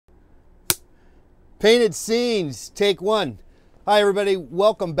Painted Scenes, take one. Hi everybody,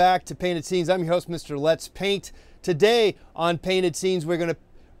 welcome back to Painted Scenes. I'm your host, Mr. Let's Paint. Today on Painted Scenes, we're going to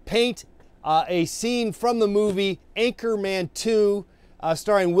paint a scene from the movie Anchorman2,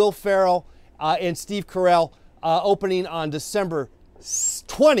 starring Will Ferrell and Steve Carell, opening on December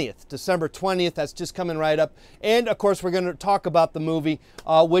 20th. That's just coming right up. And of course, we're going to talk about the movie,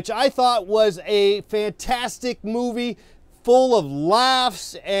 which I thought was a fantastic movie, full of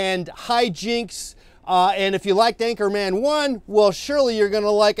laughs and hijinks. And if you liked Anchorman 1, well, surely you're going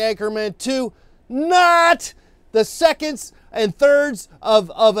to like Anchorman 2. Not the seconds and thirds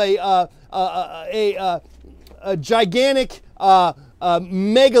of a gigantic,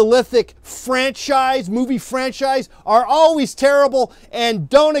 megalithic movie franchise are always terrible, and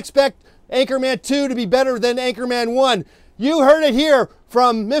don't expect Anchorman 2 to be better than Anchorman 1. You heard it here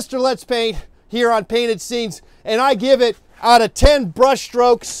from Mr. Let's Paint here on Painted Scenes, and I give it, out of 10 brush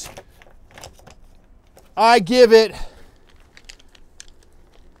strokes, I give it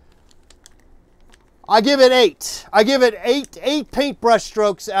 8. I give it 8 paintbrush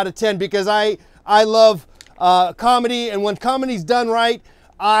strokes out of 10 because I love comedy, and when comedy's done right,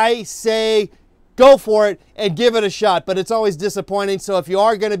 I say go for it and give it a shot. But it's always disappointing, so if you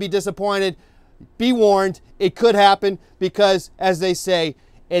are going to be disappointed, be warned, it could happen because, as they say,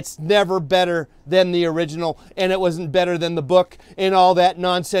 it's never better than the original, and it wasn't better than the book and all that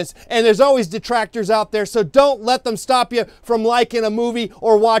nonsense. And there's always detractors out there, so don't let them stop you from liking a movie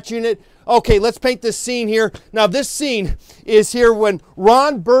or watching it. Okay, let's paint this scene here. Now, this scene is here when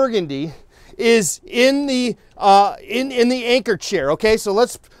Ron Burgandy is in the anchor chair. Okay, so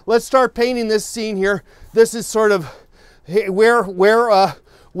let's start painting this scene here. This is sort of this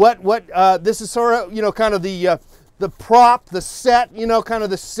is sort of, you know, kind of the prop, the set, you know, kind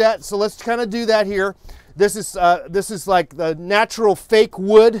of the set. So let's kind of do that here. This is like the natural fake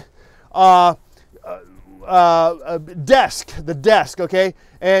wood desk, the desk, okay?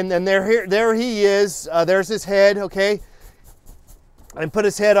 And there he is. There's his head, okay? And put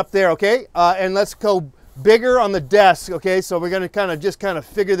his head up there, okay? And let's go bigger on the desk, okay? So we're gonna kind of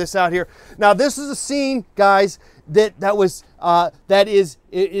figure this out here. Now this is a scene, guys, that is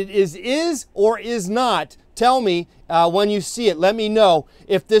or is not. Tell me when you see it. Let me know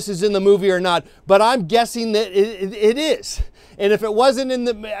if this is in the movie or not. But I'm guessing that it is. And if it wasn't in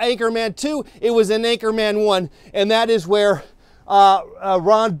the Anchorman 2, it was in Anchorman 1. And that is where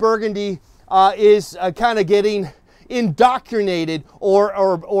Ron Burgandy is kind of getting indoctrinated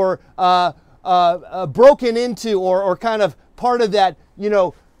or broken into, or kind of part of that, you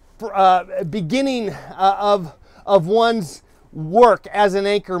know, beginning of one's work as an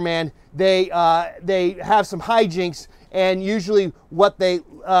anchorman. They have some hijinks, and usually what they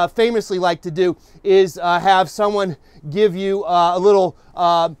famously like to do is have someone give you a little,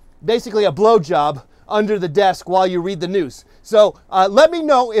 basically a blowjob under the desk while you read the news. So let me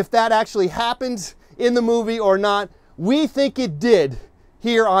know if that actually happens in the movie or not. We think it did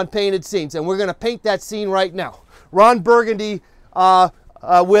here on Painted Scenes, and we're going to paint that scene right now. Ron Burgandy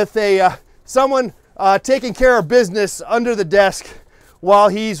with someone taking care of business under the desk while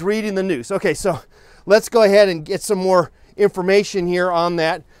he's reading the news. Okay, so let's go ahead and get some more information here on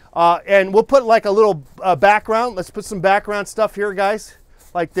that. And we'll put like a little background. Let's put some background stuff here, guys,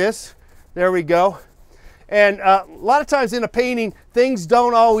 like this. There we go. And a lot of times in a painting, things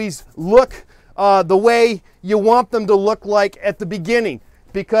don't always look the way you want them to look like at the beginning,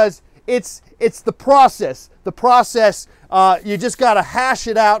 because it's the process. The process, you just got to hash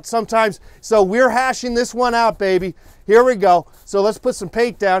it out sometimes. So we're hashing this one out, baby. Here we go. So let's put some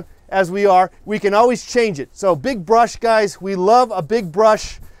paint down as we are. We can always change it. So big brush, guys. We love a big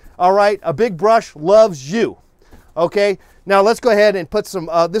brush. All right, a big brush loves you. Okay, now let's go ahead and put some,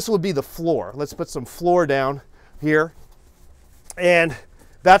 this will be the floor. Let's put some floor down here. And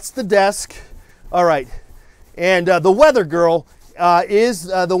that's the desk. All right, and the weather girl is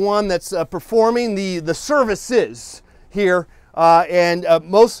the one that's performing the services here, and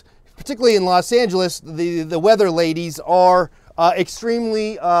most, particularly in Los Angeles, the weather ladies are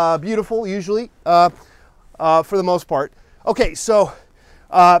extremely beautiful, usually, for the most part. Okay, so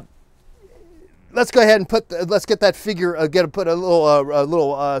let's go ahead and let's get that figure. Put a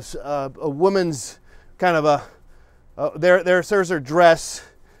little a woman's kind of there's her dress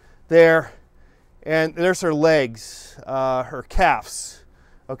there. And there's her legs, her calves,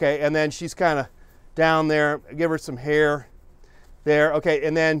 okay? And then she's kind of down there. Give her some hair there, okay?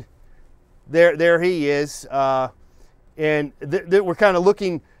 And then there he is. And we're kind of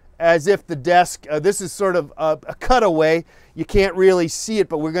looking as if the desk, this is sort of a cutaway. You can't really see it,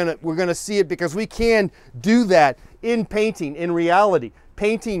 but we're gonna see it because we can do that in painting, in reality.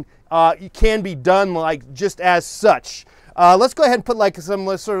 painting can be done like just as such. Let's go ahead and put like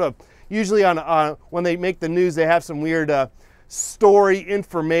some sort of, usually on when they make the news, they have some weird story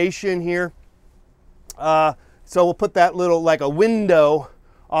information here. So we'll put that little, like a window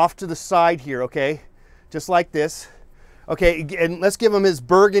off to the side here, okay? Just like this. Okay, and let's give him his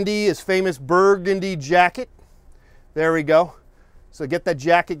burgundy, his famous burgundy jacket. There we go. So get that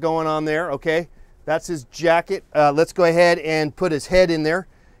jacket going on there, okay? That's his jacket. Let's go ahead and put his head in there.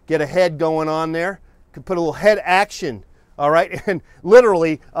 Get a head going on there. Could put a little head action, all right? And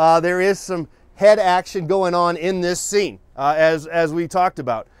literally, there is some head action going on in this scene, as we talked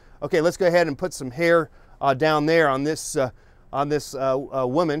about. Okay, let's go ahead and put some hair down there on this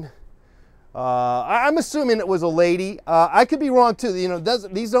woman. I'm assuming it was a lady. I could be wrong too. You know,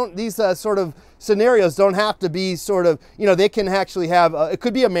 these sort of scenarios don't have to be sort of, you know, they can actually have. It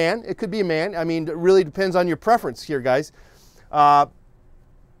could be a man. It could be a man. I mean, it really depends on your preference here, guys. But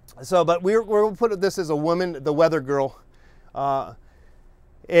we'll put this as a woman, the weather girl,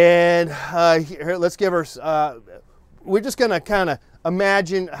 and here, let's give her. We're just gonna kind of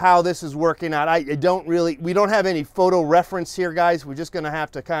imagine how this is working out. We don't have any photo reference here, guys. We're just gonna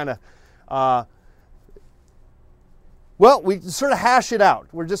have to kind of. Well, we sort of hash it out.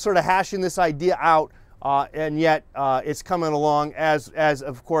 We're just sort of hashing this idea out, and yet it's coming along as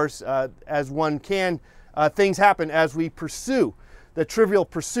of course, as one can. Things happen as we pursue the trivial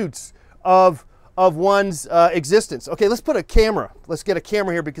pursuits of one's existence. Okay, let's put a camera. Let's get a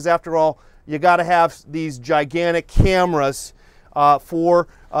camera here, because after all, you got to have these gigantic cameras for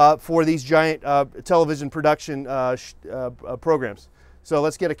these giant television production programs. So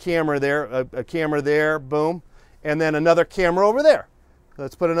let's get a camera there, a camera there, boom, and then another camera over there.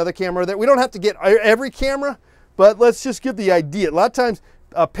 Let's put another camera there. We don't have to get every camera, but let's just get the idea. A lot of times,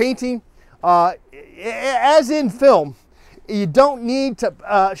 painting, as in film, you don't need to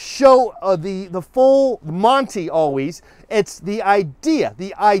show the full Monty always. It's the idea.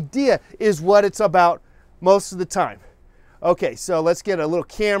 The idea is what it's about most of the time. Okay, so let's get a little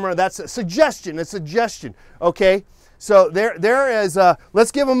camera. That's a suggestion, okay? So there is,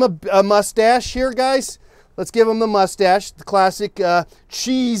 let's give him a mustache here, guys. Let's give him the mustache, the classic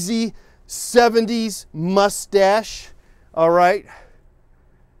cheesy 70s mustache. All right,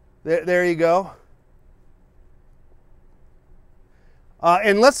 there you go.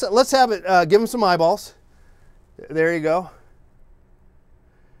 And let's have it, give him some eyeballs. There you go.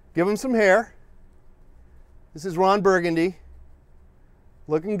 Give him some hair. This is Ron Burgandy,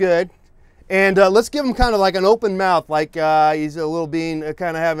 looking good. And let's give him kind of like an open mouth, like he's a little being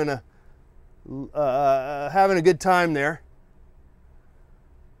kind of having a good time there.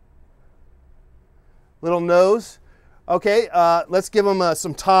 Little nose. Okay, let's give him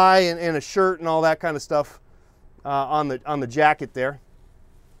some tie and a shirt and all that kind of stuff on the jacket there.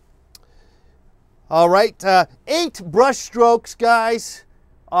 All right, 8 brush strokes, guys,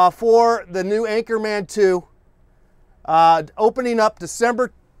 for the new Anchorman 2, opening up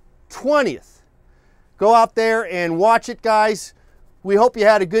December 20th. Go out there and watch it, guys. We hope you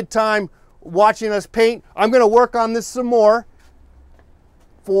had a good time watching us paint. I'm going to work on this some more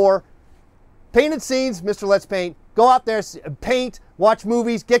for Painted Scenes, Mr. Let's Paint. Go out there, paint, watch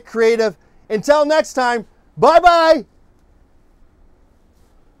movies, get creative. Until next time, bye-bye.